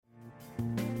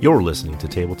You're listening to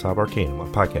Tabletop Arcanum, a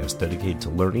podcast dedicated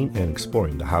to learning and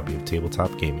exploring the hobby of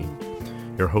tabletop gaming.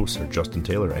 Your hosts are Justin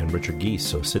Taylor and Richard Geese,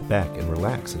 so sit back and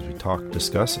relax as we talk,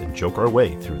 discuss, and joke our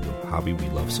way through the hobby we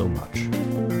love so much.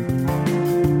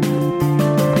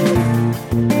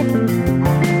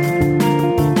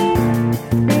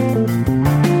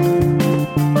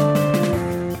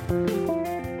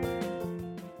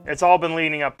 It's all been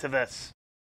leading up to this.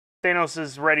 Thanos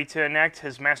is ready to enact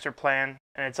his master plan,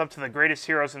 and it's up to the greatest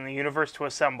heroes in the universe to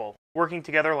assemble, working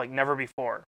together like never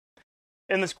before.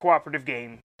 In this cooperative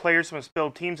game, players must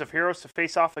build teams of heroes to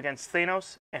face off against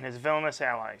Thanos and his villainous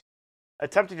allies,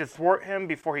 attempting to thwart him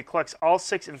before he collects all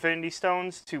 6 Infinity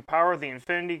Stones to power the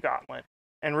Infinity Gauntlet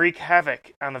and wreak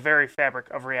havoc on the very fabric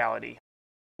of reality.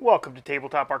 Welcome to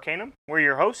Tabletop Arcanum. We're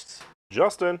your hosts,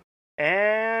 Justin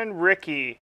and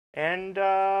Ricky. And,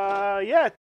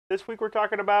 this week we're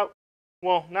talking about,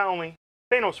 well, not only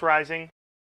Thanos Rising,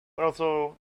 but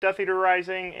also Death Eater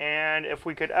Rising, and if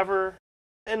we could ever...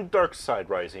 and Darkseid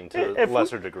Rising to a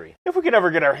lesser degree. If we could ever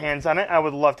get our hands on it, I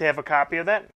would love to have a copy of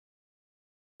that.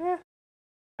 Yeah.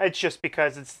 It's just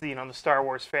because it's, the Star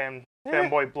Wars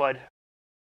fanboy blood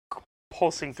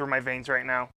pulsing through my veins right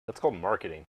now. That's called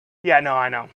marketing. Yeah, no, I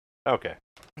know. Okay.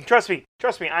 Trust me,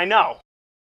 I know.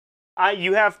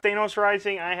 You have Thanos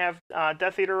Rising, I have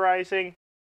Death Eater Rising.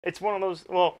 It's one of those,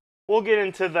 well, we'll get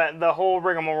into the whole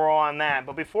rigmarole on that,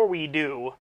 but before we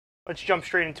do, let's jump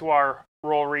straight into our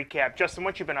roll recap. Justin,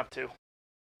 what you been up to?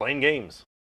 Playing games.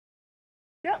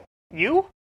 Yeah. You?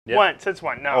 Yeah. When? Since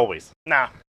when? No. Always. Nah.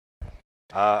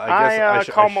 I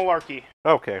call malarkey.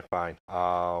 Okay, fine.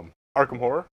 Arkham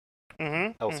Horror.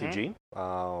 Mm-hmm. LCG.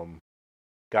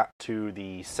 Got to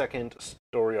the second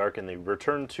story arc in the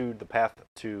Return to the Path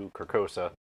to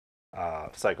Carcosa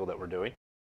cycle that we're doing.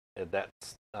 And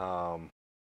that's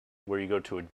where you go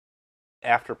to an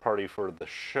after party for the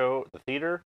show, the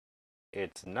theater.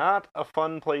 It's not a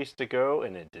fun place to go,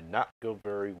 and it did not go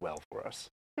very well for us.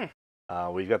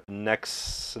 We've got the next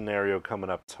scenario coming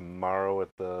up tomorrow at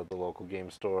the local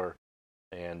game store,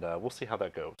 and we'll see how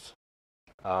that goes.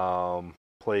 Got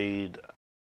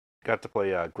to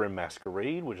play Grim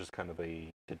Masquerade, which is kind of a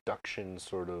deduction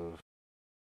sort of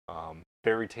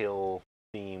fairy tale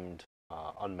themed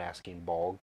unmasking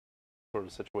ball sort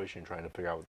of situation, trying to figure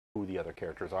out who the other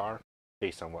characters are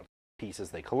based on what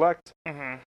pieces they collect.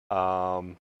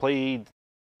 Mm-hmm. Played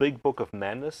Big Book of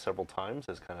Madness several times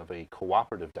as kind of a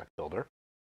cooperative deck builder.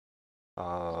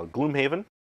 Gloomhaven,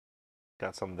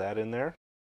 got some of that in there.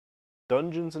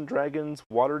 Dungeons and Dragons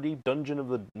Waterdeep Dungeon of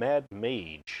the Mad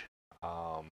Mage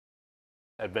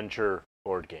adventure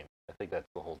board game. I think that's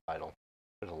the whole title.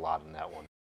 There's a lot in that one.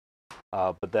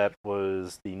 But that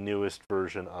was the newest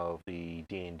version of the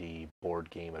D&D board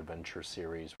game adventure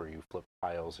series where you flip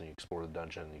tiles and you explore the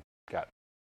dungeon and you got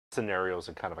scenarios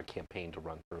and kind of a campaign to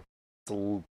run through. It's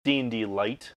a D&D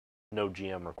light, no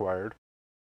GM required.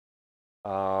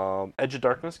 Edge of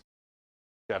Darkness,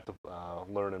 got to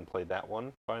learn and play that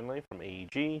one finally from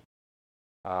AEG.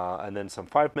 And then some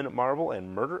 5-Minute Marvel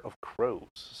and Murder of Crows.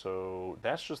 So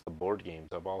that's just the board games.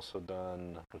 I've also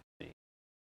done,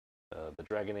 the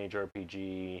Dragon Age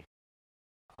RPG,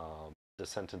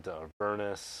 Descent into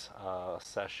Avernus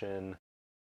session,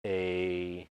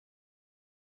 a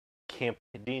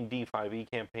D&D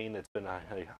 5e campaign that's been a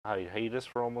hiatus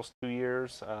for almost 2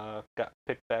 years. Got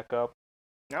picked back up.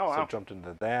 Oh, wow. So jumped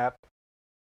into that.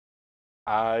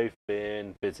 I've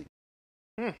been busy.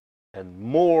 And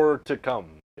more to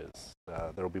come, because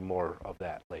there will be more of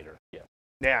that later.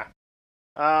 Yeah.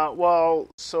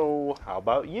 So... how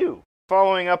about you?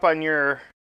 Following up on your,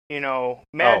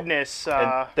 madness...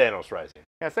 and Thanos Rising.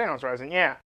 Yeah, Thanos Rising,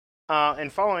 yeah.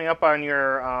 And following up on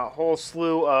your whole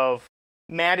slew of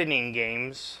maddening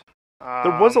games...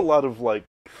 there was a lot of,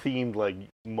 themed,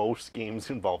 most games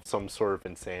involved some sort of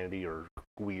insanity or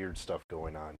weird stuff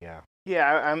going on, yeah.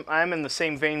 Yeah, I'm in the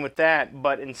same vein with that,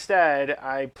 but instead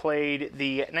I played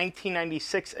the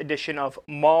 1996 edition of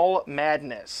Mall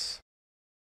Madness.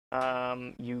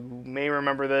 You may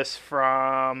remember this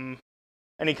from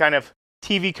any kind of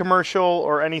TV commercial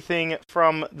or anything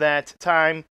from that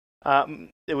time.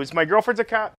 It was my girlfriend's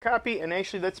copy, and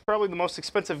actually that's probably the most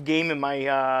expensive game in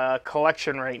my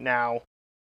collection right now.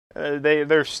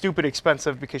 They're stupid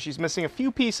expensive because she's missing a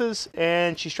few pieces,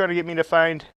 and she's trying to get me to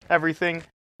find everything.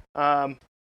 But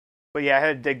yeah, I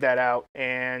had to dig that out,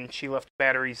 and she left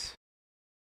batteries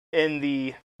in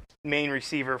the main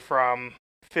receiver from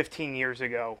 15 years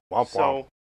ago. Wow.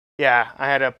 Yeah, I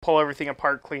had to pull everything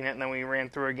apart, clean it, and then we ran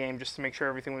through a game just to make sure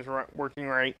everything was working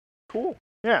right. Cool.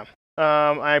 Yeah.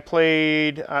 I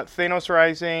played Thanos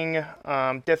Rising,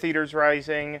 Death Eaters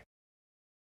Rising,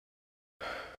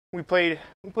 We played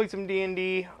some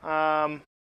D&D.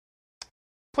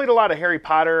 Played a lot of Harry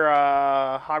Potter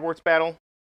Hogwarts Battle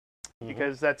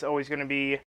because that's always going to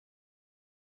be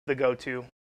the go-to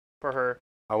for her.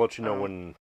 I'll let you know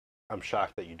when I'm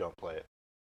shocked that you don't play it.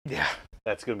 Yeah.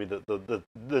 That's going to be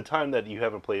the time that you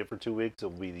haven't played it for 2 weeks. It'll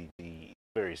be the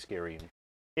very scary.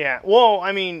 Yeah. Well,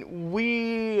 I mean,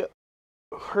 we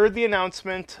heard the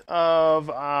announcement of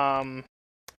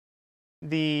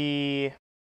the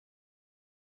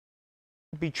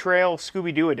Betrayal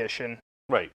Scooby-Doo edition.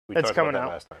 Right. We That's talked coming about that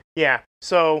out last time. Yeah.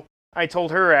 So I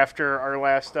told her after our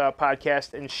last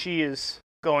podcast, and she is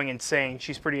going insane.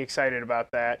 She's pretty excited about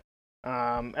that.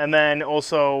 And then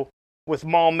also with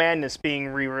Mall Madness being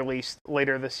re-released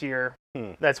later this year,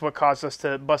 that's what caused us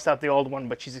to bust out the old one,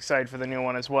 but she's excited for the new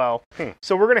one as well.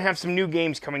 So we're going to have some new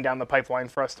games coming down the pipeline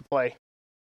for us to play.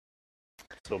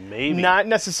 So maybe. Not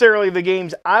necessarily the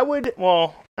games I would...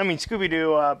 Well, I mean,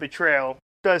 Scooby-Doo Betrayal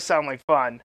does sound like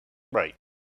fun. Right.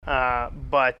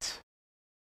 But,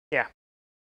 yeah.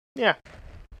 Yeah.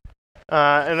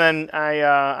 And then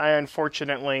I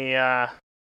unfortunately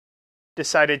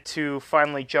decided to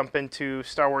finally jump into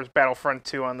Star Wars Battlefront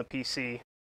 2 on the PC.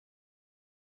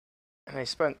 And I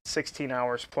spent 16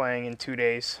 hours playing in 2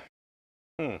 days.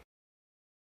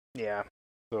 Yeah.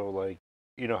 So, like,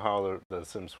 you know how the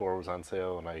Sims 4 was on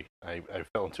sale, and I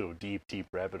fell into a deep, deep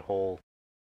rabbit hole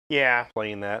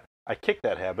playing that. I kicked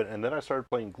that habit, and then I started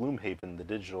playing Gloomhaven, the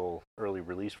digital early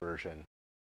release version,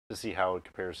 to see how it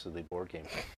compares to the board game.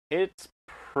 It's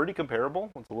pretty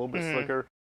comparable. It's a little bit slicker.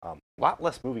 A lot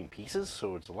less moving pieces,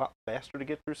 so it's a lot faster to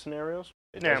get through scenarios.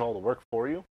 It does all the work for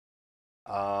you.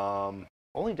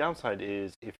 Only downside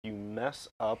is if you mess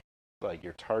up like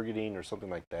your targeting or something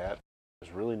like that,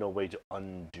 there's really no way to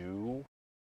undo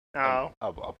a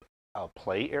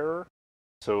play error.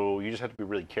 So you just have to be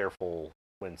really careful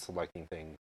when selecting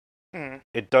things.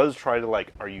 It does try to,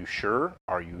 like, are you sure?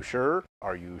 Are you sure?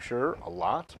 Are you sure? A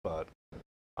lot, but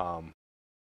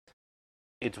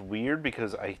it's weird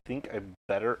because I think I'm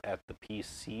better at the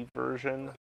PC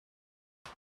version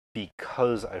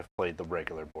because I've played the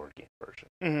regular board game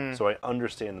version. So I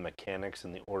understand the mechanics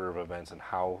and the order of events and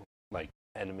how, like,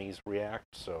 enemies react.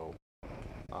 So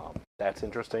that's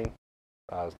interesting.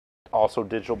 Also,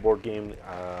 digital board game.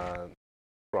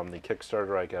 From the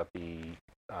Kickstarter, I got the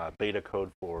beta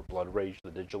code for Blood Rage,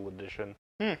 the digital edition.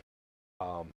 It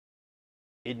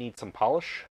needs some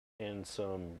polish and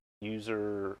some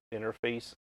user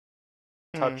interface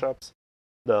touch-ups.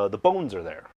 The bones are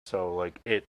there, so like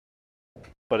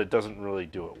but it doesn't really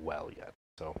do it well yet.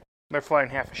 So they're flying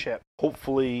half a ship.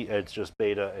 Hopefully, it's just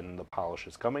beta and the polish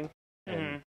is coming.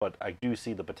 But I do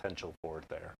see the potential for it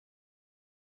there.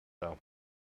 So,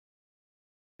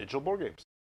 digital board games.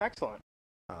 Excellent.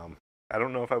 I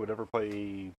don't know if I would ever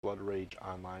play Blood Rage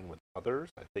online with others.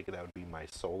 I think that would be my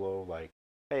solo, like,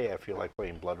 hey, I feel like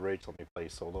playing Blood Rage, let me play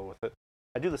solo with it.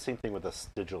 I do the same thing with a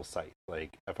digital Scythe.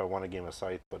 Like, if I want a game of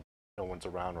Scythe, but no one's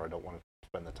around or I don't want to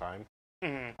spend the time,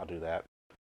 I'll do that.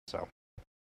 So,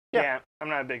 yeah, I'm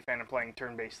not a big fan of playing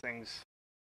turn-based things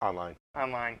online.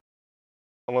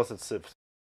 Unless it's Civ.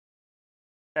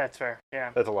 That's fair,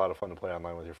 yeah. That's a lot of fun to play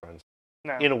online with your friends.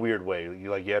 No. In a weird way.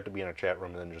 You have to be in a chat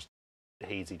room and then just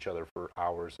haze each other for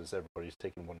hours as everybody's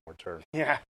taking one more turn.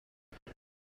 Yeah.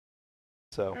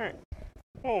 So. All right.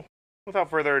 Well,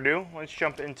 without further ado, let's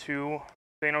jump into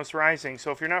Thanos Rising. So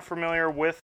if you're not familiar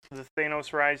with the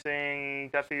Thanos Rising,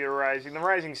 Death Eater Rising, the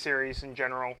Rising series in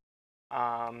general,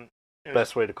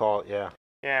 best way to call it, yeah.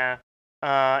 Yeah.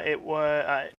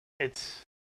 It's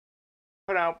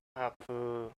put out.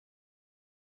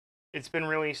 It's been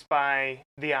released by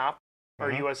the Op, or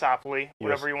USopoly,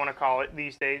 whatever you want to call it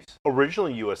these days.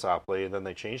 Originally USopoly, and then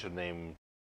they changed the name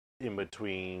in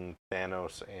between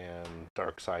Thanos and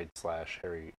Darkseid /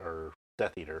 Harry or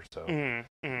Death Eater. So,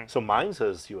 so mine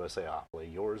says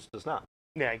USAopoly, yours does not.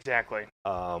 Yeah, exactly.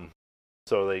 So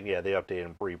they updated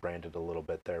and rebranded a little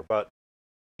bit there, but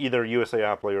either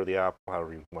USAopoly or the Op,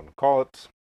 however you want to call it,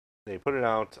 they put it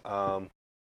out.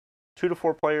 2 to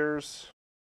 4 players,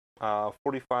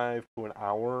 45 to an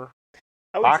hour.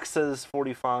 Box says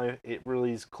 45. It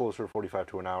really is closer to 45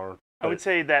 to an hour. I would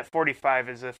say that 45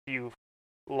 is if you've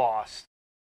lost.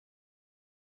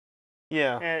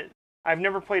 Yeah. I've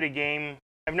never played a game.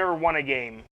 I've never won a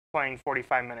game playing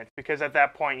 45 minutes because at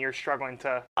that point you're struggling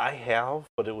to... I have,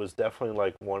 but it was definitely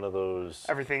like one of those...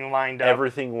 Everything lined up.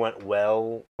 Everything went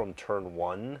well from turn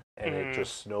 1, and it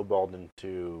just snowballed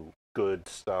into good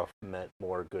stuff meant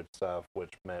more good stuff,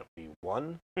 which meant we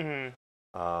won.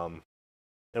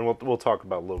 And we'll talk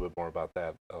about a little bit more about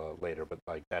that later, but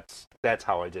like that's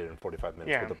how I did it in 45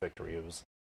 minutes with a victory. It was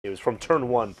it was from turn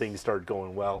one things started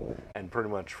going well, and pretty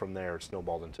much from there it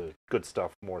snowballed into good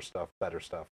stuff, more stuff, better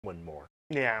stuff, win more.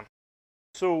 Yeah.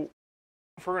 So,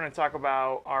 if we're going to talk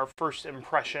about our first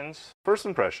impressions. First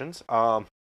impressions,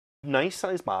 nice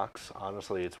size box.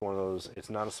 Honestly, it's one of those. It's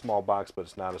not a small box, but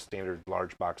it's not a standard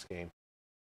large box game.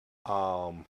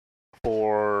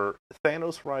 For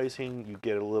Thanos Rising, you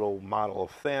get a little model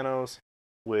of Thanos,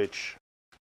 which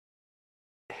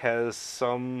has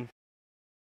some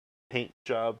paint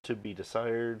job to be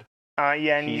desired.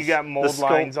 Yeah, and you got mold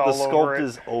lines all over it. The sculpt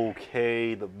is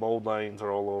okay. The mold lines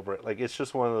are all over it. Like, it's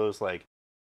just one of those, like,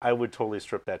 I would totally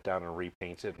strip that down and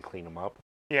repaint it and clean them up.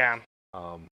 Yeah.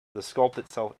 The sculpt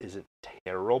itself isn't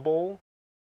terrible,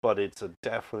 but it's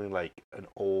definitely like an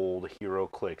old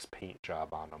HeroClix paint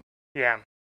job on them. Yeah.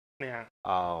 Yeah.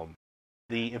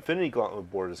 The Infinity Gauntlet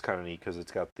board is kind of neat because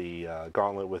it's got the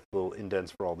gauntlet with little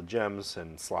indents for all the gems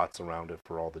and slots around it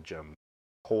for all the gem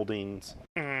holdings.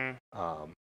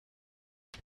 Mm-hmm.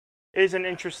 It is an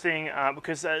interesting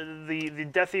because the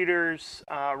Death Eaters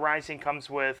Rising comes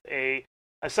with a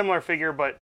similar figure,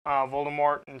 but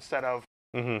Voldemort instead of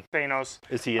Thanos.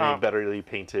 Is he any betterly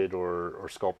painted or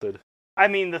sculpted? I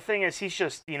mean, the thing is, he's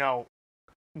just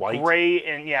white, gray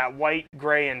and white,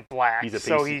 gray, and black. He's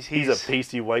a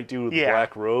pasty white dude with a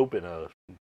black robe and a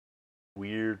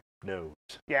weird nose.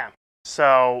 Yeah,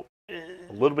 so a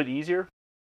little bit easier.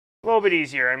 A little bit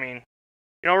easier. I mean, you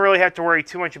don't really have to worry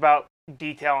too much about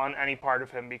detail on any part of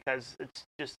him because it's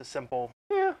just a simple.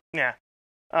 Yeah.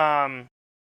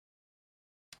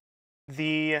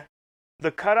 The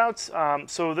cutouts.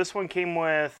 So this one came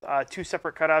with 2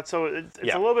 separate cutouts. So it's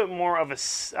a little bit more of a.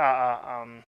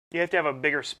 You have to have a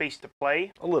bigger space to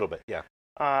play. A little bit, yeah.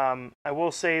 I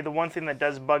will say the one thing that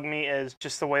does bug me is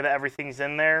just the way that everything's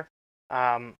in there.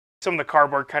 Some of the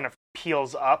cardboard kind of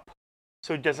peels up,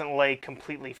 so it doesn't lay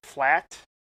completely flat.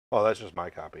 Oh, that's just my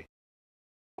copy.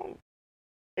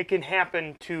 It can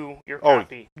happen to your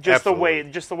copy. Just the way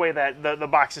that the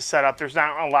box is set up. There's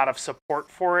not a lot of support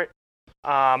for it.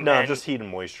 No, just heat and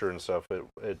moisture and stuff.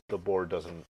 The board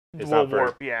doesn't. It's not very,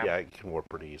 warp. Yeah, it can warp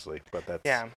pretty easily. But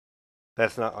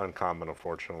that's not uncommon,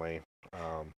 unfortunately.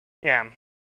 But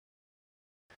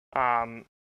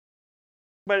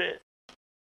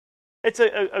it's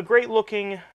a great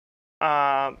looking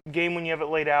game when you have it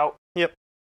laid out. Yep.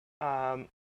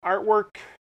 Artwork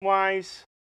wise,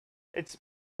 it's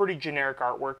pretty generic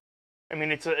artwork. I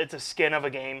mean, it's a skin of a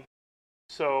game.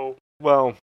 So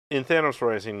in Thanos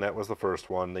Rising, that was the first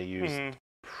one. They used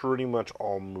pretty much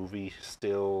all movie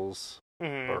stills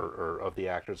or of the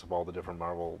actors of all the different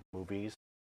Marvel movies.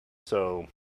 So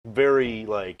very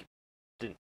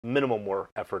minimal more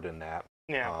effort in that.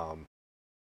 Yeah.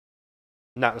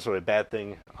 Not necessarily a bad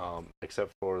thing,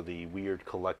 except for the weird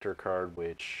collector card,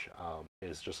 which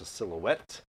is just a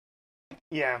silhouette.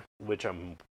 Yeah. Which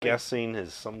I'm guessing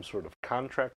is some sort of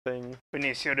contract thing.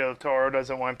 Benicio del Toro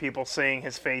doesn't want people seeing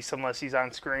his face unless he's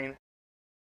on screen.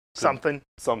 Something,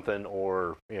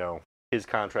 or his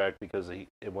contract, because it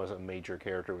wasn't a major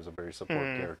character, it was a very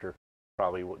support character.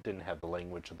 Probably didn't have the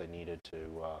language that they needed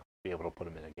to be able to put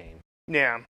him in a game.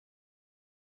 Yeah.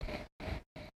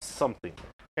 Something.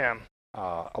 Yeah.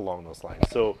 Along those lines.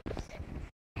 So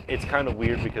it's kind of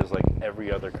weird because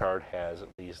every other card has at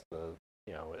least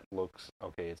it looks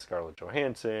okay. It's Scarlett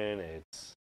Johansson.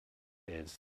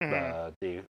 It's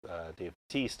Dave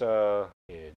Bautista.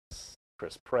 It's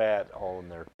Chris Pratt, all in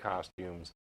their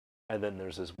costumes, and then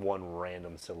there's this one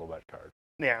random silhouette card.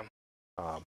 Yeah.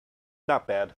 Not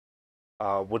bad.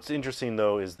 What's interesting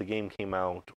though is the game came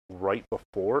out right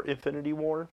before Infinity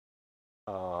War.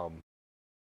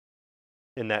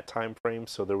 In that time frame,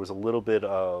 so there was a little bit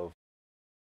of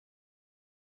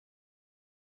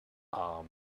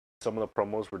some of the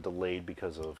promos were delayed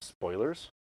because of spoilers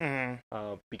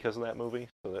because of that movie.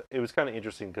 So it was kind of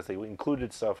interesting because they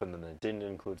included stuff and then they didn't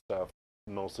include stuff,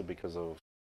 mostly because of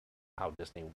how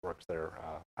Disney works their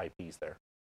IPs there.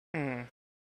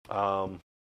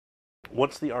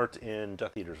 What's the art in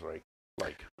Death Eaters like?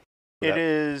 It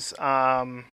is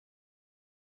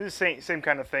the same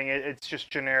kind of thing. It's just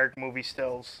generic movie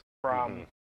stills from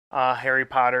Harry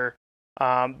Potter.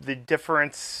 The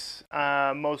difference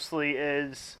mostly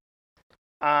is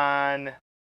on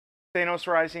Thanos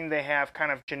Rising, they have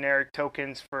kind of generic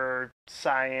tokens for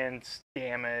science,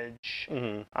 damage.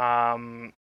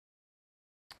 On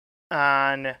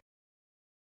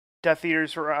Death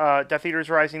Eaters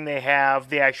Rising, they have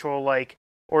the actual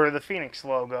Order of the Phoenix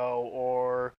logo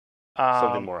or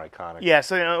something more iconic. Yeah,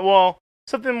 so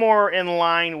something more in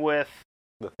line with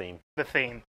the theme.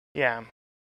 Yeah.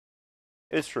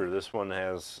 It's true. This one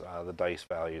has the dice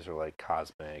values are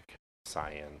cosmic,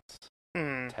 science,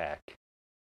 tech.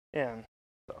 Yeah.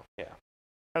 So yeah.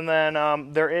 And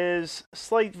then there is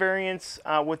slight variance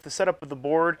with the setup of the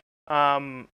board.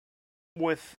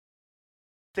 With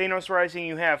Thanos Rising,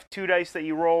 you have 2 dice that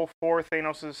you roll for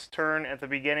Thanos' turn at the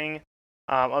beginning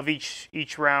of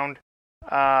each round.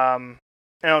 And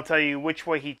it'll tell you which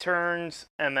way he turns,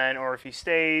 and then or if he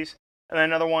stays. And then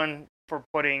another one for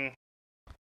putting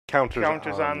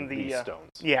counters on the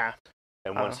stones. Yeah.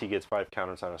 And once he gets 5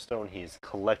 counters on a stone, he's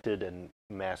collected and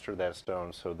mastered that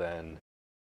stone. So then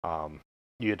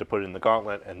you have to put it in the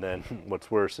gauntlet. And then what's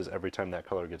worse is every time that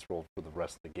color gets rolled for the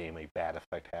rest of the game, a bad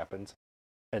effect happens.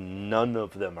 And none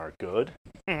of them are good.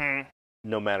 Mm-hmm.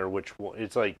 No matter which one.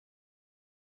 It's like,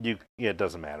 it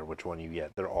doesn't matter which one you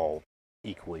get. They're all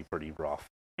equally pretty rough.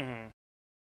 Mm-hmm.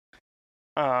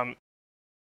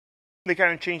 They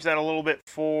kind of changed that a little bit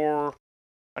for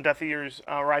Death Eaters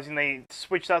Rising. They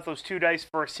switched out those 2 dice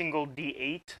for a single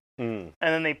D8, and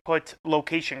then they put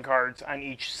location cards on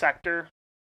each sector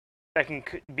that can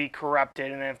be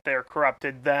corrupted, and if they're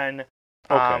corrupted, then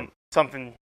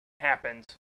something happens.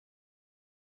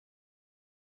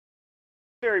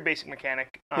 Very basic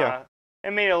mechanic. Yeah.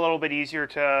 It made it a little bit easier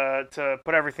to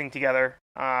put everything together.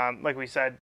 Like we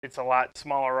said, it's a lot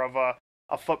smaller of a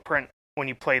footprint when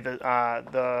you play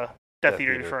the Death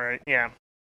Eater for it. Yeah.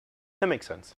 That makes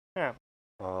sense. Yeah.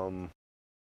 So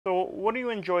what do you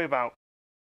enjoy about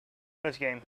this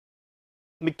game?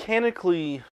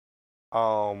 Mechanically, it's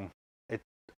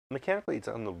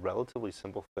on the relatively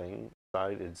simple thing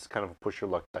side. It's kind of a push your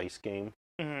luck dice game.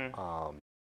 Mm-hmm.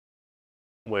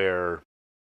 Where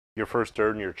your first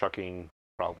turn you're chucking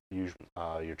 4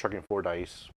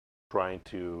 dice, trying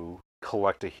to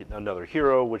collect another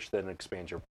hero, which then expands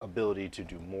your ability to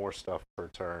do more stuff per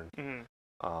turn. Mm-hmm.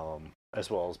 As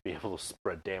well as be able to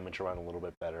spread damage around a little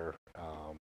bit better.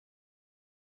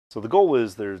 So the goal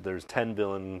is there's 10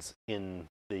 villains in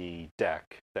the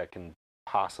deck that can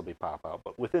possibly pop out,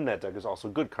 but within that deck is also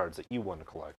good cards that you want to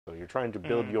collect. So you're trying to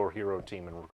build your hero team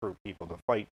and recruit people to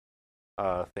fight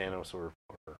Thanos or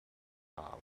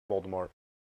Voldemort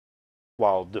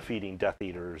while defeating Death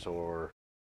Eaters or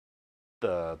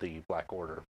the Black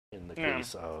Order in the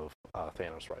case of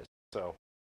Thanos Rising. So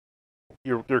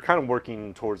you're kind of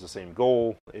working towards the same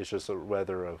goal. It's just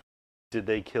whether of did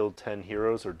they kill 10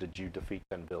 heroes or did you defeat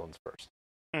 10 villains first?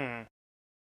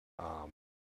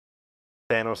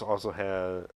 Thanos also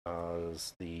has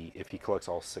if he collects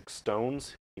all 6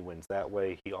 stones, he wins that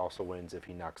way. He also wins if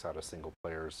he knocks out a single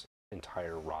player's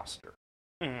entire roster.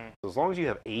 So as long as you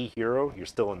have a hero, you're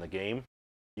still in the game.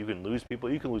 You can lose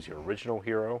people. You can lose your original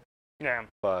hero. Yeah.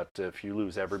 But if you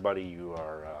lose everybody, you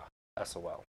are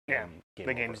SOL. Yeah.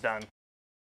 The game's done.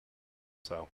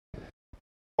 So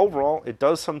overall, it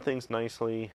does some things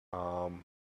nicely.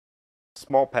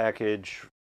 Small package.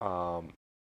 A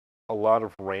lot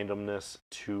of randomness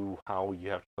to how you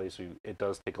have to play. So it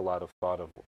does take a lot of thought of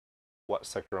what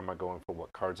sector am I going for,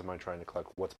 what cards am I trying to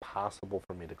collect, what's possible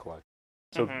for me to collect.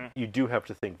 So you do have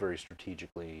to think very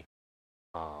strategically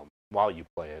while you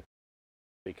play it,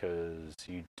 because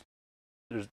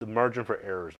there's the margin for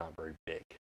error is not very big.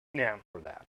 Yeah. For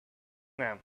that.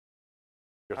 Yeah.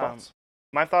 Your thoughts?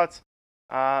 My thoughts.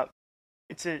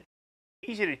 It's a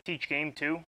easy to teach game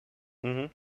too. Mm-hmm.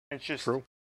 It's just true.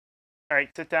 All right,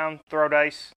 sit down, throw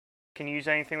dice. Can you use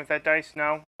anything with that dice?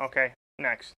 No? Okay,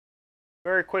 next.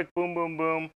 Very quick, boom, boom,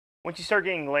 boom. Once you start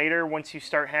getting later, once you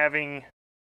start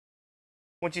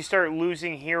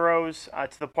losing heroes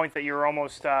to the point that you're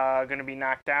almost going to be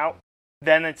knocked out,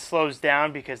 then it slows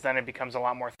down because then it becomes a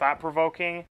lot more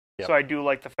thought-provoking. Yep. So I do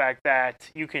like the fact that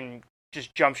you can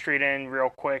just jump straight in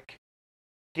real quick,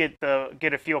 get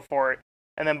a feel for it,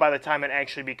 and then by the time it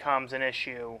actually becomes an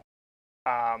issue,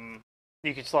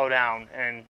 you can slow down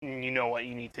and you know what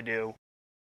you need to do.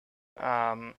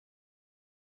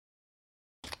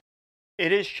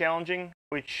 It is challenging,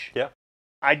 which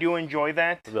I do enjoy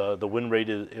that. The win rate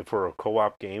is, for a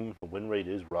co-op game, the win rate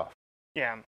is rough.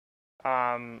 Yeah.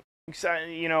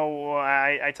 You know,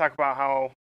 I talk about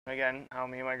how me and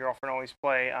my girlfriend always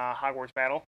play Hogwarts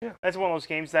Battle. Yeah. That's one of those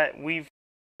games that we've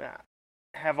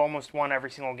have almost won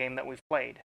every single game that we've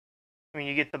played. I mean,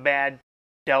 you get the bad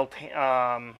dealt...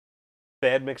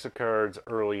 bad mix of cards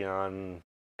early on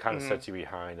kind of sets you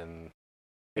behind, and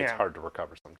it's hard to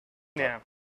recover sometimes. Yeah.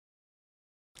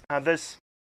 This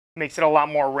makes it a lot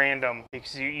more random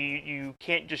because you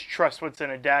can't just trust what's in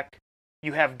a deck.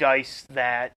 You have dice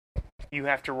that you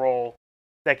have to roll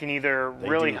that can either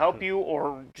really help you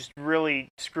or just really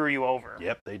screw you over.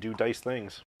 Yep, they do dice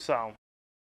things. So,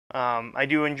 I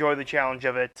do enjoy the challenge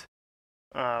of it.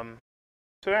 So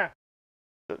yeah.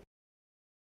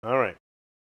 All right.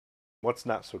 What's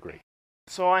not so great?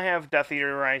 So I have Death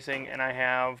Eater Rising, and I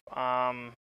have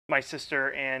my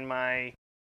sister and my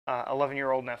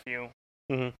 11-year-old nephew,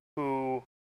 who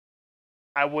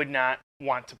I would not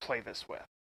want to play this with.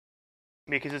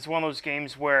 Because it's one of those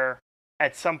games where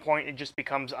at some point it just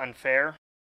becomes unfair.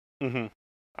 Like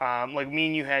me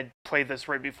and you had played this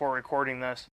right before recording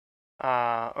this,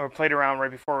 or played around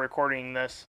right before recording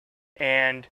this,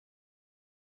 and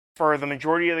for the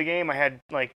majority of the game, I had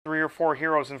like 3 or 4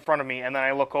 heroes in front of me, and then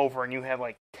I look over and you have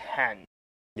like 10.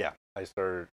 Yeah,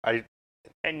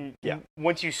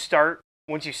 Once you start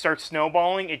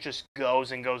snowballing, it just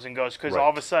goes and goes and goes, because all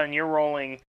of a sudden you're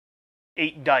rolling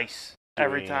 8 dice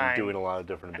every time, doing a lot of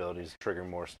different abilities, triggering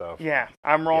more stuff. Yeah,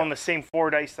 I'm rolling the same 4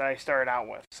 dice that I started out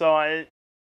with, so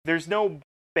there's no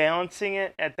balancing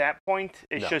it at that point.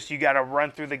 It's just you got to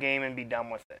run through the game and be done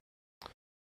with it.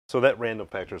 So that random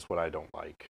factor is what I don't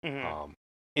like.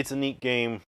 It's a neat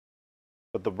game,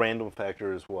 but the random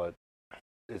factor is what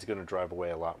is going to drive away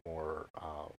a lot more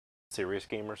serious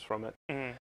gamers from it.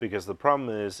 Because the problem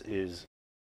is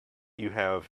you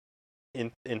have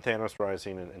in Thanos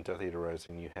Rising and Death Eater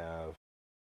Rising, you have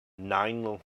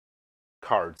 9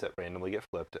 cards that randomly get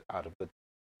flipped out of the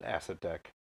asset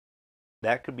deck.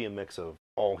 That could be a mix of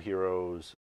all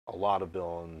heroes, a lot of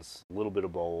villains, a little bit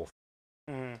of both.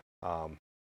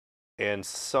 And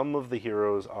some of the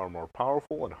heroes are more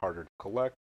powerful and harder to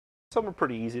collect. Some are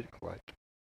pretty easy to collect.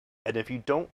 And if you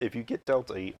get dealt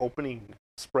a opening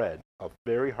spread of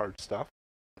very hard stuff,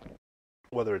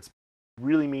 whether it's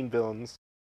really mean villains,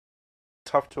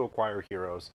 tough to acquire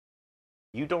heroes,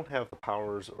 you don't have the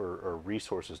powers or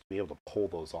resources to be able to pull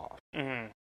those off.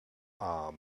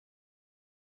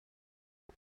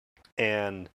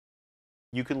 And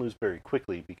you can lose very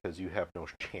quickly because you have no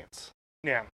chance.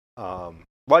 Yeah.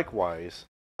 Likewise,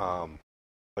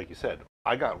 like you said,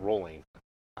 I got rolling.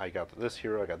 I got this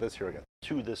hero, I got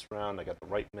 2 this round, I got the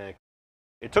right mech.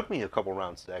 It took me a couple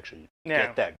rounds to actually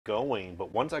get that going,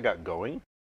 but once I got going,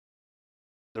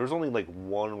 there was only like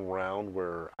 1 round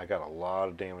where I got a lot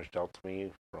of damage dealt to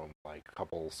me from like a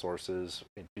couple sources,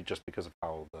 just because of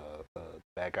how the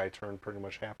bad guy turn pretty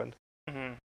much happened.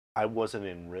 I wasn't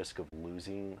in risk of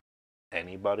losing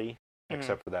anybody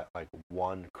except for that like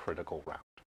 1 critical round.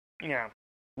 Yeah.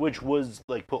 Which was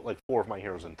like put like 4 of my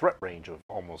heroes in threat range of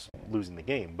almost losing the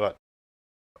game. But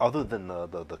other than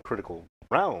the critical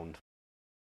round,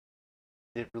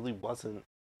 it really wasn't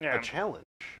a challenge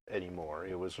anymore.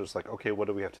 It was just like, okay, what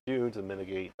do we have to do to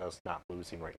mitigate us not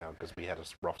losing right now because we had a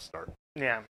rough start.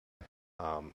 Yeah.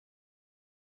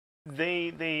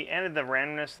 They added the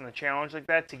randomness and the challenge like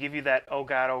that to give you that oh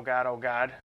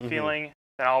god feeling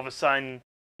that all of a sudden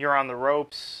you're on the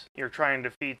ropes, you're trying to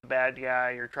defeat the bad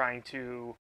guy, you're trying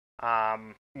to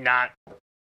not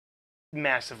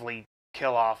massively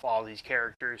kill off all these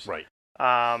characters. Right.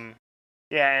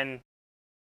 And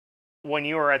when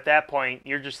you were at that point,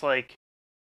 you're just like,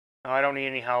 oh, I don't need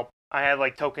any help. I had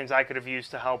like tokens I could have used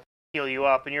to help heal you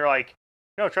up, and you're like,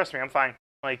 no, trust me, I'm fine.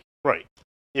 Like, right.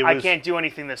 I can't do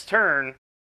anything this turn,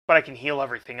 but I can heal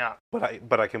everything up.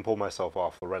 But I can pull myself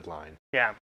off the red line.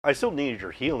 Yeah. I still needed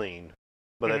your healing,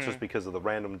 but that's just because of the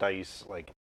random dice.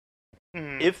 Like,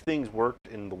 if things worked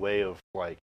in the way of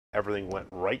like everything went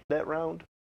right that round,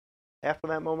 after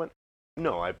that moment,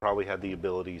 no, I probably had the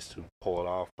abilities to pull it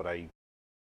off, but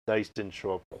dice didn't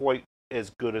show up quite as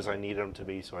good as I needed them to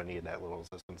be, so I needed that little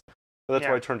assistance. But that's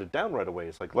why I turned it down right away.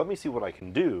 It's like, let me see what I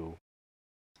can do.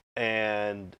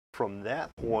 And from that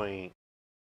point,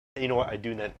 you know what, I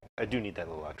do need that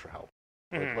little extra help.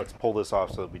 Like, let's pull this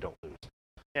off so that we don't lose.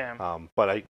 Yeah.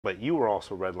 But you were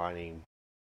also redlining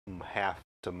half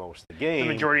to most of the game.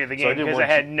 The majority of the game, because I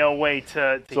had no way to heal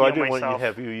myself. So I didn't want you to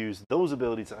have you use those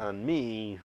abilities on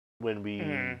me when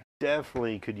we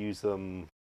definitely could use them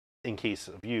in case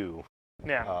of you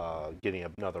getting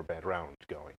another bad round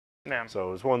going. Yeah. So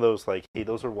it was one of those like, hey,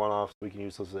 those are one-offs. We can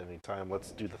use those at any time.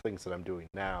 Let's do the things that I'm doing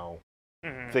now.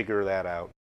 Figure that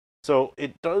out. So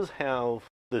it does have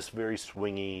this very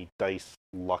swingy, dice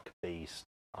luck-based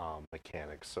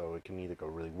mechanic. So it can either go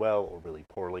really well or really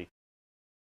poorly.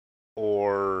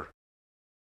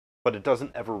 But it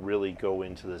doesn't ever really go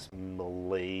into this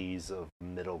malaise of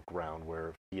middle ground where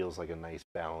it feels like a nice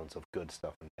balance of good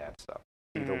stuff and bad stuff.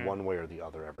 Either one way or the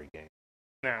other every game.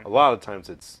 Yeah. A lot of times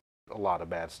it's a lot of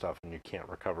bad stuff and you can't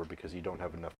recover because you don't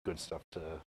have enough good stuff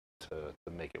to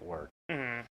make it work.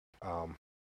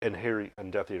 And Harry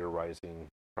and Death Eater Rising,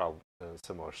 probably a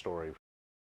similar story.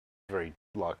 Very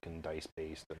luck and dice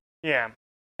based. Yeah.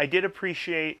 I did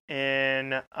appreciate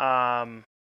in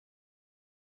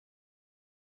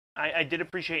I did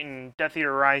appreciate in Death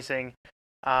Eater Rising,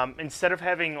 instead of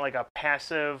having like a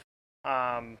passive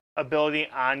ability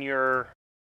on your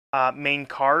main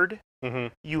card,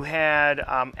 you had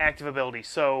active abilities.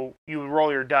 So you would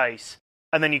roll your dice,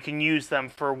 and then you can use them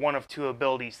for one of two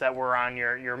abilities that were on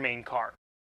your main card.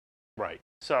 Right.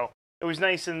 So it was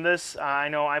nice in this. I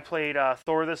know I played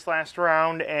Thor this last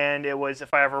round, and it was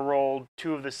if I ever rolled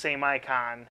two of the same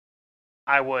icon,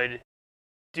 I would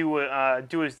do a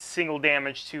single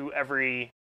damage to every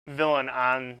villain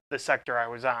on the sector I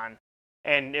was on.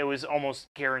 And it was almost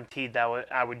guaranteed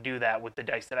that I would do that with the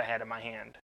dice that I had in my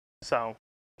hand. So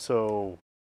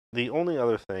the only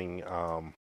other thing I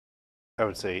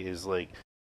would say is like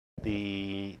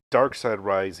the Dark Side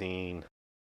Rising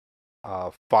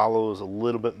follows a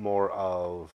little bit more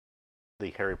of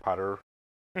the Harry Potter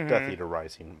Death Eater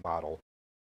Rising model,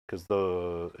 because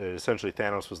essentially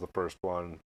Thanos was the first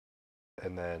one,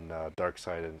 and then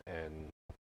Darkseid and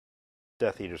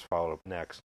Death Eaters followed up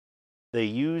next. They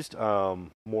used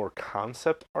more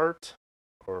concept art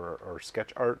or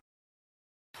sketch art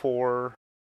for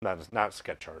not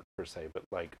sketch art per se, but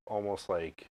like almost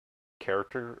like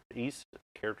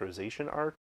characterization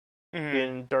art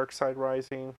in Dark Side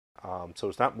Rising. So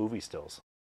it's not movie stills.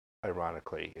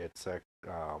 Ironically, it's the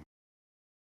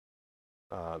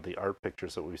art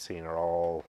pictures that we've seen are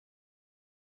all.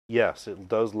 Yes, it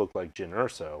does look like Jyn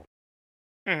Erso.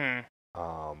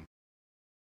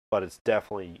 But it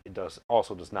does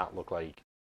not look like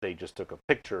they just took a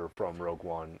picture from Rogue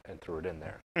One and threw it in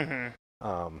there.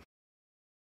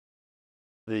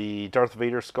 The Darth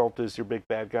Vader sculpt is your big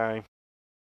bad guy.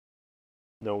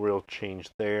 No real change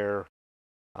there.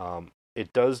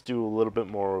 It does do a little bit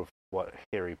more of what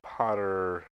Harry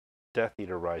Potter Death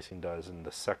Eater Rising does, and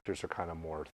the sectors are kind of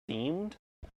more themed.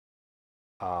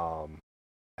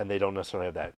 And they don't necessarily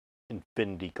have that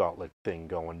Infinity Gauntlet thing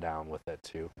going down with it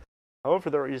too.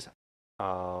 However, there is,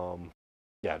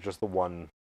 just the one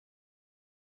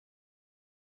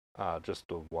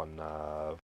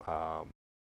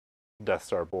Death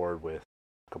Star board with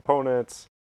components,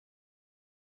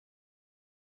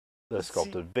 the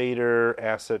sculpted Vader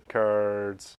asset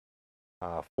cards,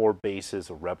 4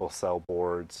 bases of Rebel Cell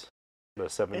boards, the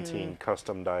 17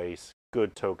 custom dice,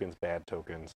 good tokens, bad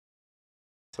tokens.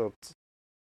 So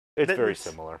it's very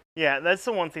similar. Yeah, that's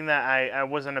the one thing that I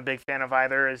wasn't a big fan of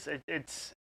either. Is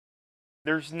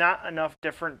there's not enough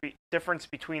difference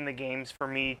between the games for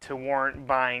me to warrant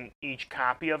buying each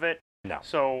copy of it. No.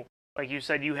 So, like you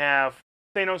said, you have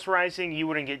Thanos Rising, you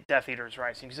wouldn't get Death Eaters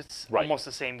Rising because it's almost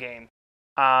the same game.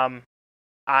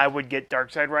 I would get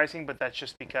Darkseid Rising, but that's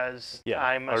just because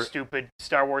I'm a stupid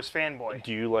Star Wars fanboy.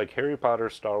 Do you like Harry Potter,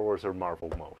 Star Wars, or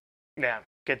Marvel most? Yeah,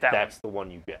 get that. That's the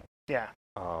one you get. Yeah.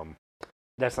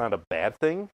 That's not a bad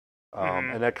thing,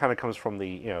 and that kind of comes from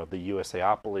the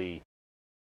USAopoly,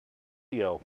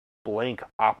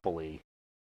 blankopoly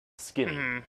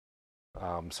skinny.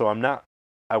 So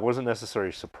I wasn't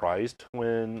necessarily surprised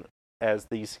as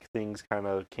these things kind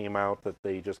of came out that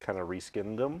they just kind of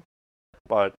reskinned them,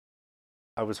 but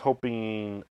I was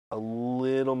hoping a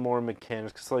little more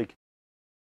mechanics, because like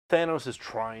Thanos is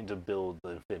trying to build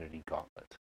the Infinity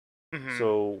Gauntlet,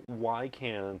 so why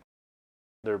can't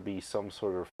there be some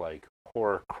sort of like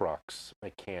Horcrux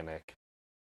mechanic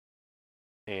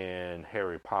in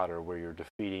Harry Potter where you're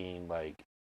defeating like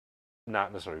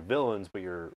not necessarily villains, but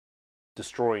you're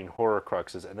destroying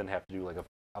Horcruxes and then have to do like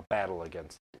a battle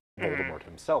against Voldemort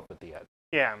himself at the end.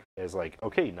 Yeah. It's like,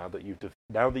 okay, now that you've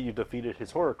defeated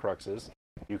his Horcruxes,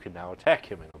 you can now attack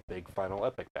him in a big final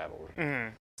epic battle.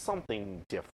 Something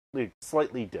different,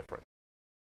 slightly different.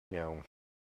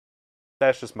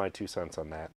 That's just my 2 cents on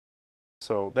that.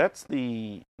 So that's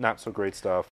the not so great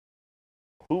stuff.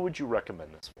 Who would you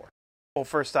recommend this for? Well,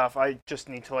 first off, I just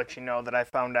need to let you know that I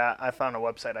found a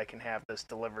website I can have this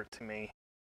delivered to me.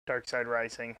 Darkseid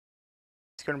Rising.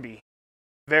 It's going to be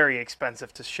very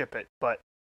expensive to ship it, but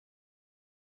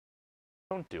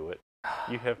don't do it.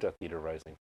 You have Death Eater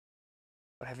Rising.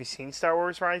 But have you seen Star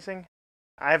Wars Rising?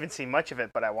 I haven't seen much of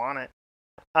it, but I want it.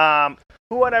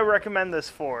 Who would I recommend this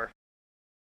for?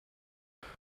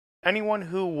 Anyone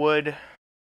who would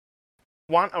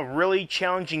want a really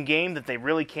challenging game that they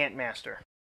really can't master.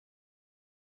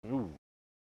 Ooh.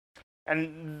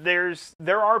 And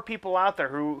there are people out there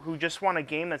who just want a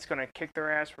game that's going to kick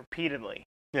their ass repeatedly.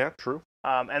 Yeah, true.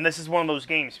 And this is one of those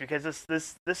games because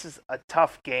this is a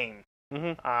tough game.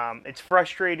 It's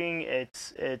frustrating.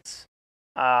 It's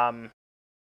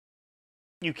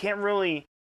you can't really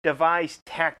devise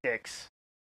tactics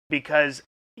because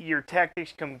your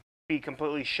tactics can be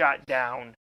completely shot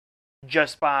down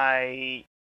just by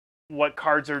what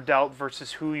cards are dealt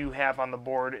versus who you have on the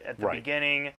board at the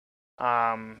beginning.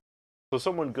 So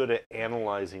someone good at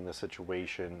analyzing the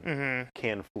situation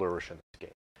can flourish in this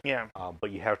game. Yeah.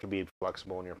 But you have to be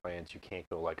flexible in your plans. You can't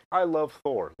go like, I love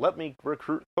Thor. Let me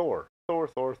recruit Thor.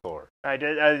 Thor. I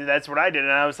did. That's what I did,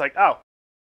 and I was like, oh,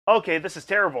 okay, this is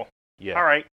terrible. Yeah. All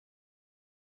right.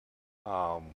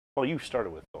 Well, you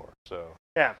started with Thor, so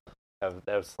Yeah. that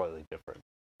was slightly different.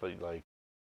 But like,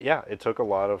 yeah, it took a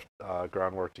lot of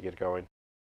groundwork to get going.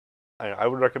 I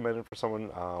would recommend it for someone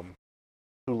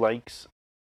who likes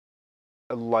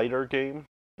a lighter game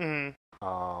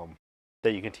that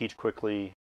you can teach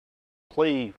quickly,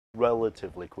 play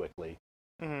relatively quickly,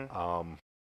 and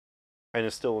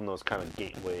is still in those kind of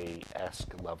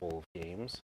gateway-esque level of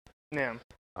games. Yeah.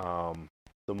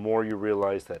 The more you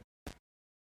realize that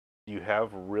you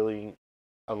have really,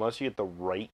 unless you get the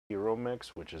right hero mix,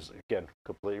 which is, again,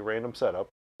 completely random setup,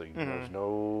 so there's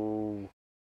no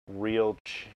real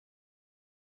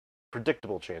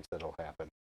predictable chance that it'll happen.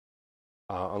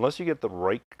 Unless you get the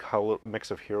right color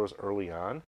mix of heroes early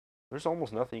on, there's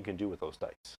almost nothing you can do with those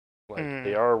dice. Like,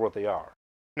 they are what they are.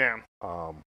 Yeah.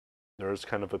 There's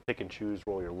kind of a pick and choose,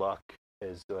 roll your luck.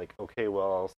 Is like, okay,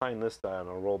 well, I'll sign this down,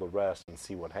 I'll roll the rest and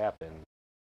see what happens.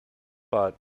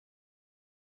 But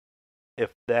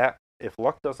if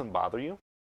luck doesn't bother you,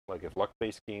 like if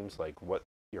luck-based games, like what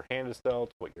your hand is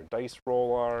dealt, what your dice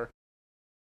roll are,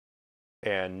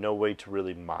 and no way to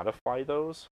really modify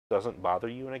those doesn't bother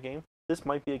you in a game, this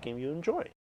might be a game you enjoy.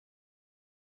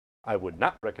 I would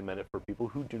not recommend it for people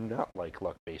who do not like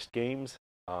luck-based games,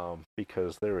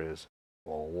 because there is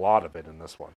a lot of it in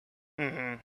this one.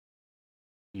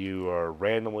 You are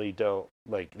randomly dealt,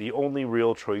 like, the only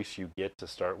real choice you get to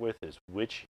start with is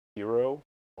which hero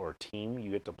or team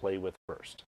you get to play with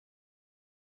first.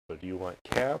 So do you want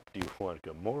Cap? Do you want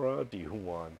Gamora? Do you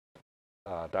want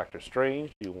Doctor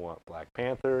Strange? Do you want Black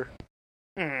Panther?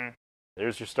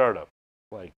 There's your startup.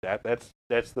 Like, that's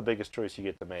the biggest choice you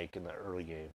get to make in the early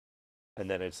game. And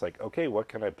then it's like, okay, what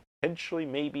can I potentially,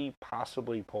 maybe,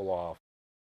 possibly pull off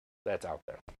that's out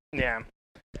there? Yeah.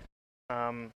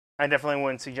 I definitely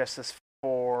wouldn't suggest this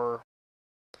for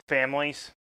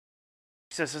families.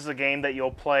 This is a game that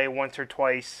you'll play once or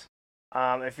twice.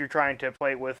 If you're trying to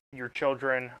play it with your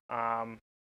children, and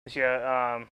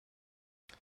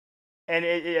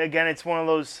again, it's one of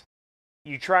those,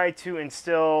 you try to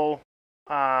instill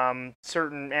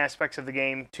certain aspects of the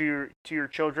game to your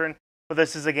children, but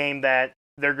this is a game that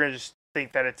they're going to just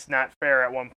think that it's not fair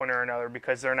at one point or another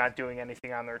because they're not doing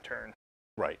anything on their turn.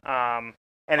 Right.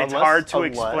 And it's hard to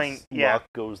explain. Yeah, luck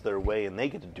goes their way and they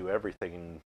get to do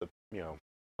everything, and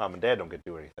mom and dad don't get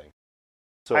to do anything.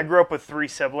 So I grew up with 3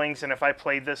 siblings, and if I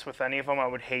played this with any of them, I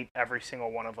would hate every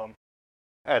single one of them.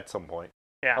 At some point.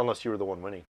 Yeah. Unless you were the one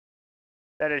winning.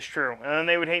 That is true. And then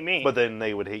they would hate me. But then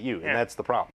they would hate you, and that's the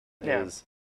problem. Yeah.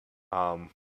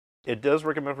 It does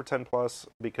recommend for 10+,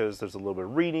 because there's a little bit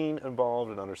of reading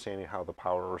involved and understanding how the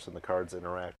powers and the cards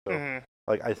interact. So,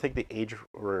 like, I think the age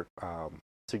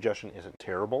suggestion isn't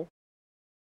terrible,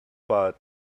 but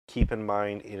keep in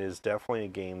mind it is definitely a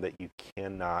game that you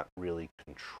cannot really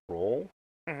control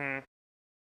You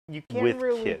can't with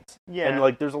really, kids. Yeah. And,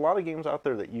 like, there's a lot of games out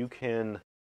there that you can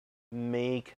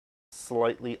make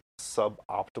slightly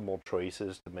suboptimal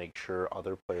choices to make sure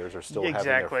other players are still having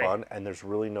their fun, and there's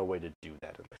really no way to do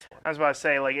that in this one. I was about to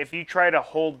say, like, if you try to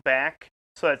hold back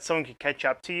so that someone can catch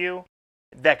up to you,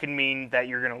 that could mean that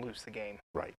you're going to lose the game.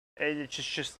 Right. It's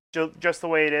just the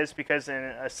way it is, because in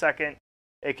a second,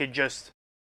 it could just,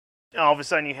 all of a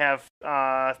sudden you have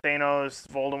Thanos,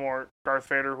 Voldemort, Darth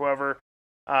Vader, whoever,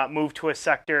 move to a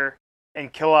sector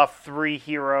and kill off 3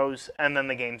 heroes, and then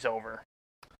the game's over.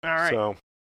 All right. So,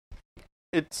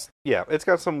 it's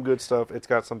got some good stuff. It's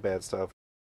got some bad stuff.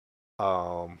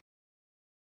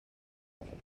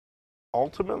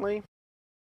 Ultimately,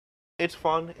 it's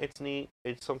fun. It's neat.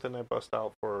 It's something I bust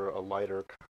out for a lighter,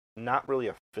 not really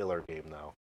a filler game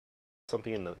though.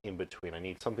 Something in between. I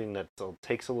need something that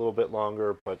takes a little bit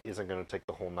longer, but isn't going to take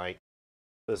the whole night.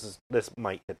 This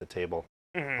might hit the table.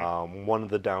 One of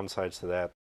the downsides to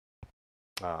that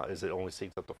is it only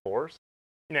syncs up to 4s.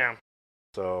 Yeah.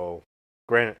 So,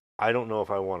 granted, I don't know if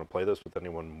I want to play this with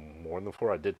anyone more than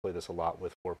 4. I did play this a lot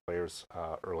with 4 players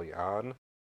early on.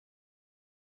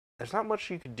 There's not much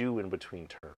you can do in between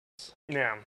turns.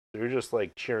 Yeah. You're just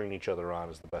like cheering each other on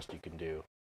is the best you can do.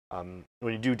 When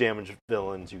you do damage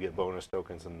villains, you get bonus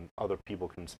tokens, and other people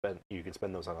can spend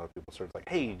those on other people. So it's like,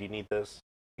 hey, do you need this?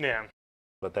 Yeah.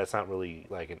 But that's not really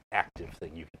like an active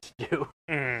thing you get to do.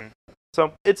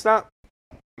 So it's not,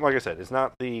 like I said, it's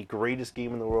not the greatest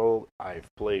game in the world. I've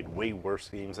played way worse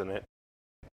games than it.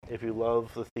 If you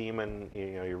love the theme and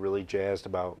you're really jazzed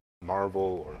about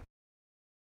Marvel or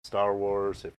Star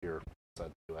Wars, if you're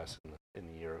outside the US in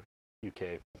the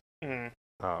UK,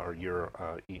 or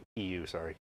EU,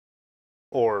 sorry,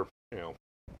 or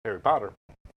Harry Potter,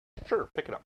 sure, pick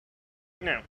it up.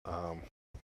 No.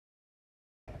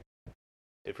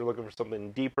 If you're looking for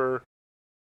something deeper,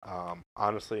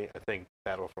 honestly, I think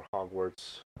Battle for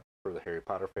Hogwarts for the Harry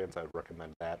Potter fans, I'd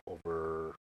recommend that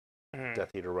over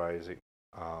Death Eater Rising.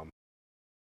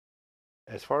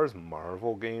 As far as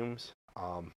Marvel games,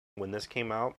 when this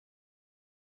came out,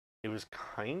 it was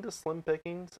kind of slim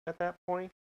pickings at that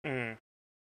point.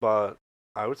 But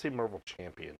I would say Marvel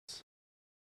Champions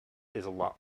is a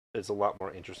lot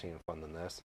more interesting and fun than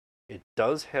this. It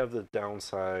does have the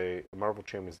downside. Marvel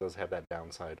Champions does have that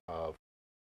downside of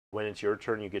when it's your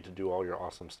turn, you get to do all your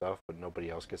awesome stuff, but nobody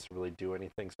else gets to really do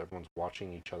anything. So everyone's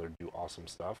watching each other do awesome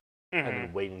stuff and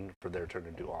then waiting for their turn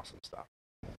to do awesome stuff.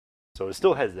 So it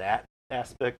still has that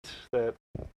aspect that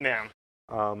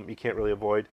you can't really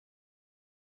avoid.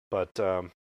 But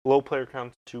low player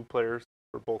count, 2 players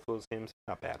for both of those games,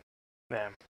 not bad. Yeah.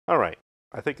 All right.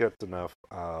 I think that's enough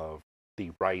of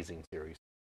the Rising series.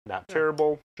 Not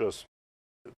terrible, just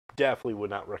definitely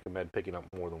would not recommend picking up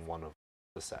more than one of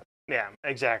the set. Yeah,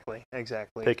 exactly.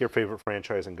 Pick your favorite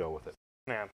franchise and go with it.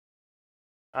 Yeah.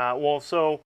 Well,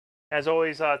 so, as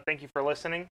always, thank you for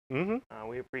listening.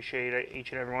 We appreciate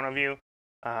each and every one of you.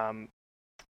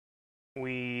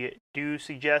 We do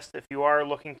suggest if you are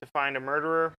looking to find a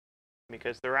murderer,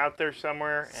 because they're out there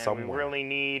somewhere, and we really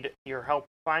need your help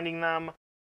finding them,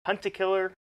 Hunt a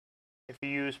Killer. If you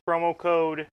use promo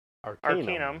code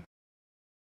Arcanum,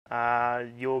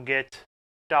 you'll get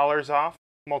dollars off,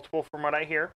 multiple from what I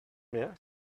hear. Yeah.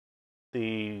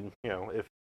 If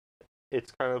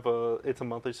it's kind of it's a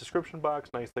monthly subscription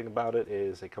box. Nice thing about it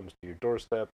is it comes to your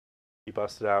doorstep. You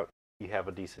bust it out. You have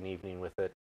a decent evening with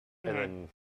it, and then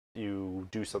you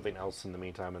do something else in the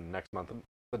meantime. And the next month,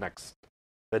 the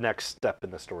next step in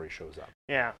the story shows up.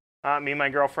 Yeah. Me and my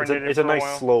girlfriend did it for a while. It's a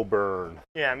nice slow burn.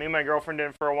 Yeah, me and my girlfriend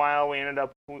did it for a while. We ended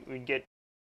up, we'd get a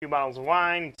few bottles of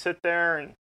wine, sit there,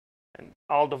 and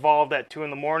all devolved at 2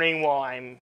 a.m. while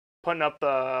I'm putting up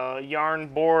the yarn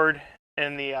board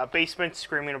in the basement,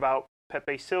 screaming about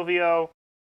Pepe Silvio.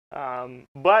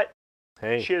 But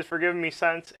she has forgiven me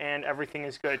since, and everything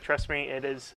is good. Trust me, it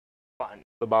is fun.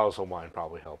 The bottles of wine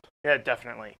probably helped. Yeah,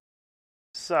 definitely.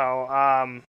 So,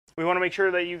 we want to make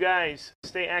sure that you guys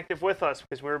stay active with us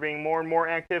because we're being more and more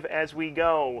active as we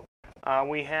go.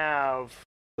 We have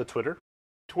the Twitter,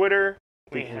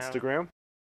 we have Instagram,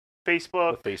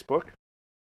 Facebook,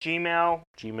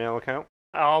 Gmail account,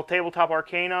 all Tabletop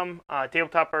Arcanum,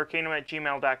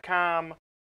 tabletop@gmail.com.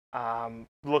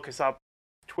 Look us up,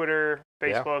 Twitter,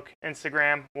 Facebook,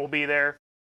 Instagram. We'll be there.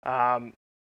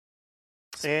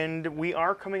 And we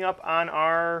are coming up on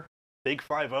our Big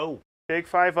 5-0. Big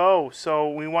 5-0. So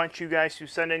we want you guys to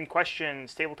send in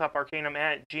questions,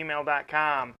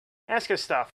 tabletop@gmail.com. Ask us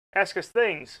stuff. Ask us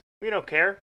things. We don't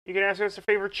care. You can ask us your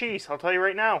favorite cheese. I'll tell you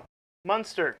right now.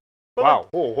 Munster. Wow.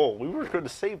 Whoa. We were going to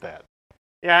save that.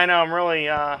 Yeah, I know. I'm really,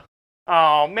 oh,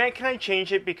 man, can I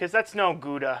change it? Because that's no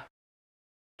Gouda.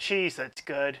 Cheese, that's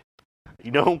good.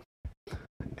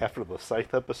 After the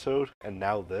Scythe episode, and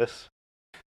now this,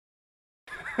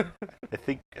 I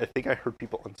think I heard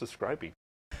people unsubscribing.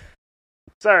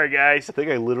 Sorry, guys. I think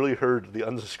I literally heard the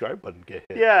unsubscribe button get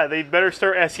hit. Yeah, they better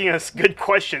start asking us good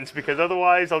questions, because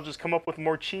otherwise I'll just come up with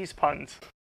more cheese puns.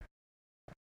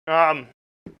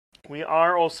 We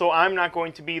are also, I'm not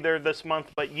going to be there this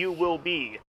month, but you will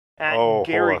be at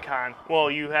GaryCon.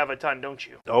 Well, you have a ton, don't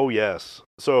you? Oh, yes.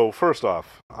 So, first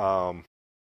off,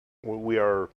 we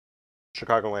are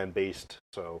Chicagoland based,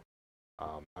 so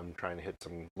I'm trying to hit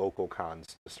some local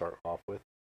cons to start off with.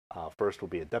 First will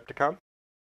be Adepticon.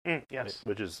 Yes.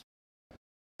 Which is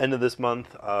end of this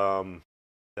month.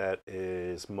 That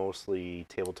is mostly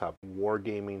tabletop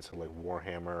wargaming, so like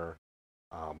Warhammer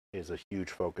is a huge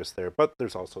focus there. But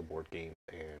there's also board games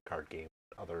and card games,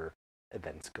 other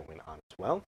events going on as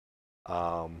well.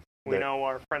 We know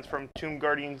our friends from Tomb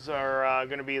Guardians are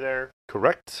going to be there.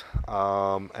 Correct.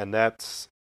 And that's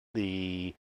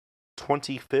the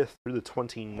 25th through the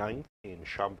 29th in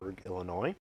Schaumburg,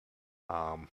 Illinois.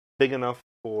 Big enough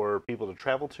for people to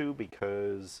travel to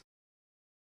because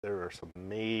there are some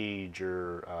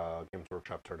major Games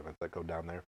Workshop tournaments that go down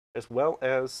there, as well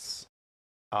as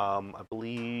I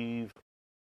believe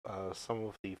some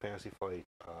of the Fantasy Flight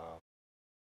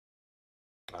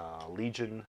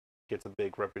Legion gets a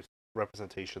big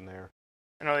representation there.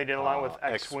 I know they did a lot with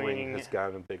X-Wing. X-Wing has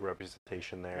gotten a big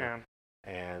representation there. Yeah.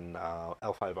 And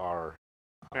L5R,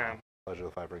 Legend of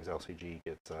the Five Rings LCG,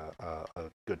 gets a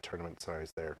good tournament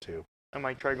size there, too. I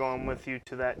might try going with you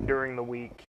to that during the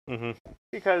week. Mm-hmm.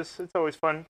 Because it's always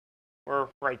fun. We're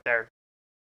right there.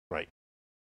 Right.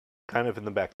 Kind of in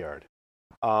the backyard.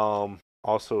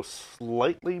 Also,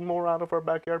 slightly more out of our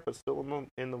backyard, but still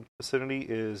in the vicinity,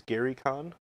 is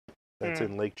GaryCon. That's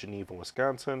in Lake Geneva,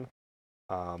 Wisconsin.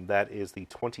 That is the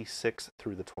 26th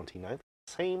through the 29th.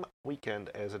 Same weekend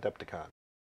as Adepticon.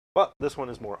 But this one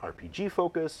is more RPG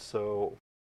focused, so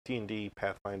D&D,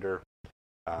 Pathfinder,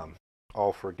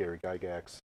 all for Gary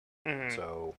Gygax.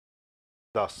 So,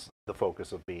 thus, the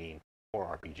focus of being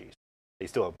more RPGs. They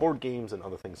still have board games and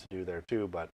other things to do there too,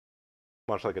 but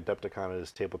much like Adepticon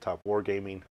is tabletop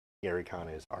wargaming,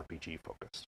 GaryCon is RPG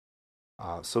focused.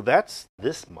 So that's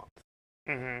this month.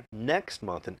 Next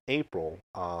month in April,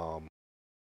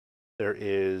 there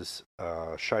is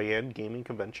a Cheyenne Gaming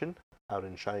Convention out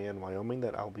in Cheyenne, Wyoming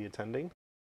that I'll be attending.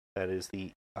 That is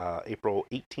the April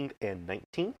 18th and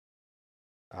 19th.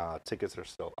 Tickets are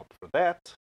still up for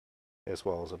that, as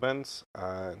well as events.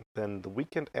 Then the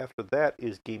weekend after that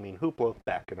is Gaming Hoopla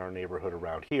back in our neighborhood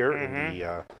around here in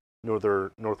the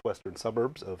northwestern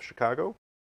suburbs of Chicago.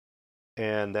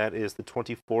 And that is the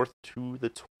 24th to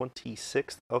the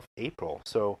 26th of April.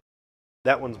 So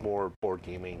that one's more board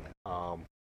gaming. The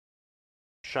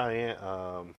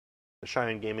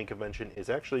Cheyenne Gaming Convention is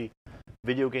actually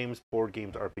video games, board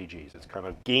games, RPGs. It's kind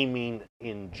of gaming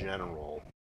in general.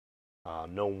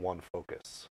 No one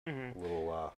focus. A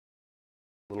little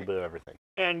bit of everything.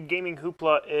 And Gaming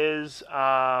Hoopla is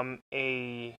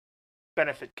a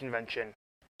benefit convention.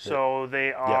 So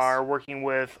they are working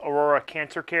with Aurora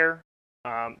Cancer Care.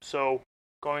 So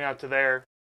going out to there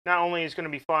not only is going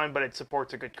to be fun, but it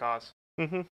supports a good cause,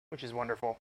 which is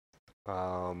wonderful.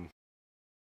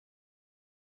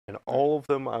 And all of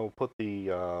them, I will put the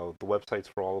websites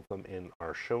for all of them in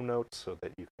our show notes so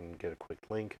that you can get a quick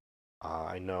link.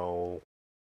 I know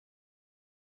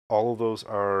all of those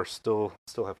are still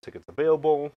have tickets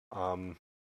available.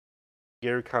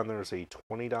 GaryCon, there's a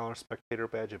 $20 spectator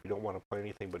badge if you don't want to play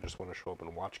anything but just want to show up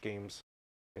and watch games.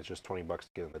 It's just $20 to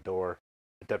get in the door.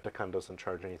 Adepticon doesn't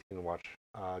charge anything to watch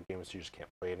games, so you just can't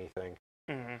play anything.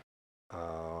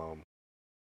 Oh,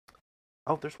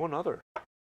 there's one other.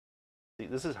 See,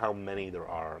 this is how many there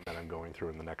are that I'm going through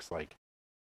in the next,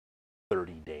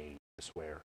 30 days, I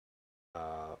swear.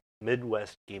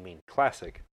 Midwest Gaming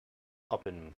Classic up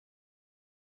in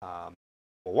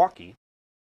Milwaukee.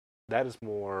 That is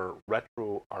more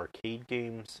retro arcade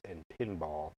games and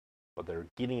pinball, but they're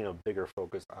getting a bigger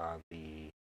focus on the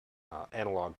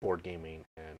analog board gaming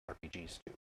and RPGs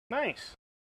too. Nice.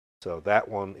 So that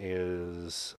one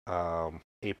is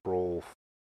April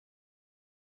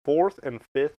 4th and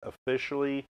 5th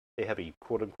officially. They have a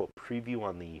quote-unquote preview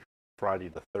on the Friday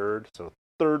the 3rd. So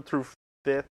 3rd through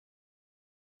 5th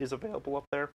is available up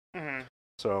there.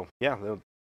 So, yeah.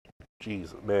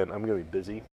 Geez, man, I'm going to be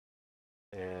busy.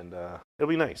 And it'll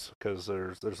be nice because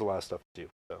there's a lot of stuff to do.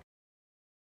 So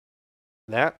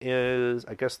that is,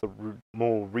 I guess, the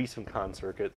more recent con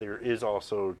circuit. There is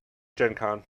also Gen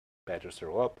Con. Badges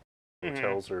are up.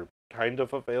 Hotels are kind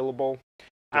of available.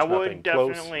 I would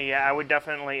definitely,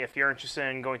 if you're interested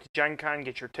in going to Gen Con,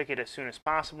 get your ticket as soon as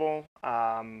possible.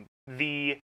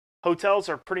 The hotels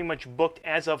are pretty much booked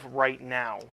as of right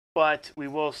now, but we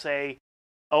will say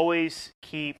always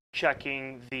keep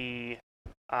checking the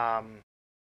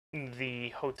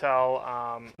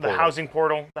hotel, the housing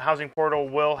portal. The housing portal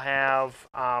will have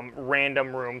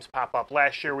random rooms pop up.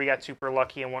 Last year we got super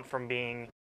lucky and went from being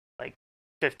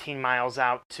 15 miles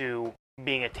out to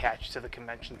being attached to the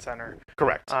convention center.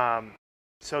 Correct.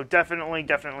 So definitely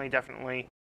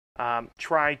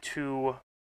try to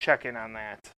check in on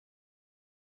that.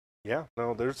 Yeah,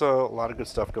 no, there's a lot of good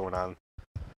stuff going on.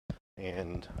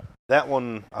 And that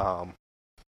one,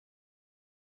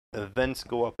 events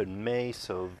go up in May,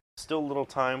 so still a little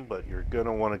time, but you're going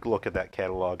to want to look at that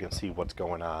catalog and see what's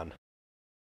going on.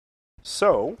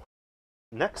 So,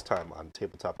 next time on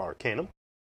Tabletop Arcanum,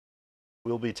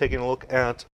 we'll be taking a look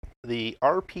at the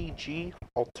RPG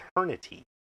Alternity.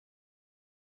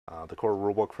 The core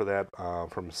rulebook for that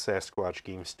from Sasquatch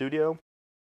Game Studio.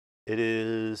 It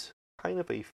is kind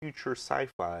of a future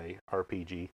sci-fi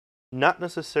RPG. Not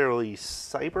necessarily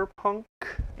cyberpunk,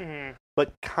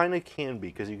 but kind of can be,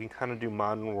 because you can kind of do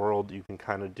modern world, you can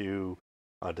kind of do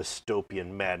a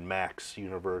dystopian Mad Max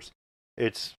universe.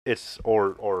 It's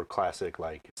or classic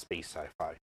space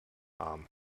sci-fi.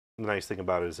 The nice thing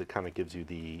about it is it kind of gives you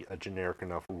a generic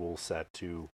enough rule set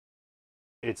to.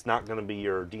 It's not going to be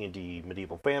your D&D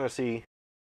medieval fantasy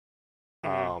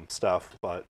stuff,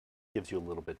 but gives you a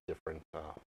little bit different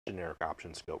generic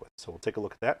options to go with. So we'll take a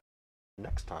look at that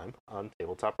next time on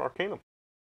Tabletop Arcanum.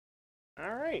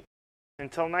 All right.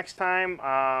 Until next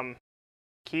time,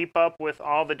 keep up with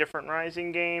all the different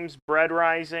Rising games. Bread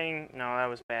Rising. No, that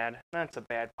was bad. That's a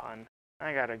bad pun.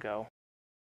 I gotta go.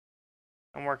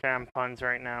 I'm working on puns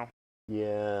right now.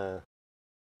 Yeah.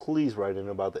 Please write in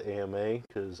about the AMA,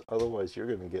 because otherwise you're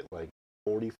going to get like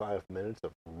 45 minutes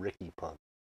of Ricky puns.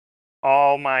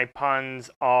 All my puns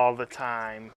all the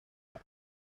time.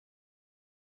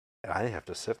 And I have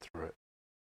to sift through it.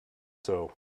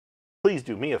 So please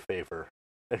do me a favor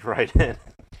and write in.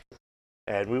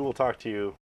 And we will talk to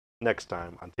you next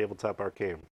time on Tabletop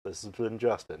Arcade. This has been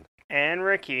Justin. And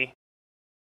Ricky.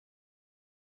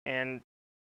 And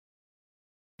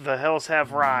the hills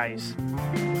have rise.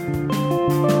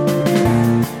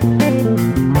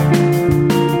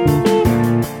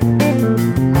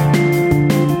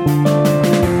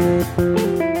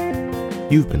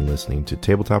 You've been listening to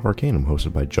Tabletop Arcanum,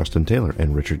 hosted by Justin Taylor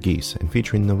and Richard Geese, and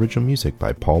featuring the original music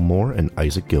by Paul Moore and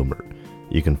Isaac Gilbert.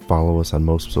 You can follow us on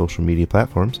most social media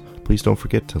platforms. Please don't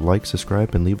forget to like,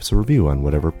 subscribe, and leave us a review on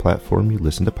whatever platform you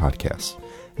listen to podcasts.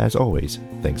 As always,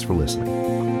 thanks for listening.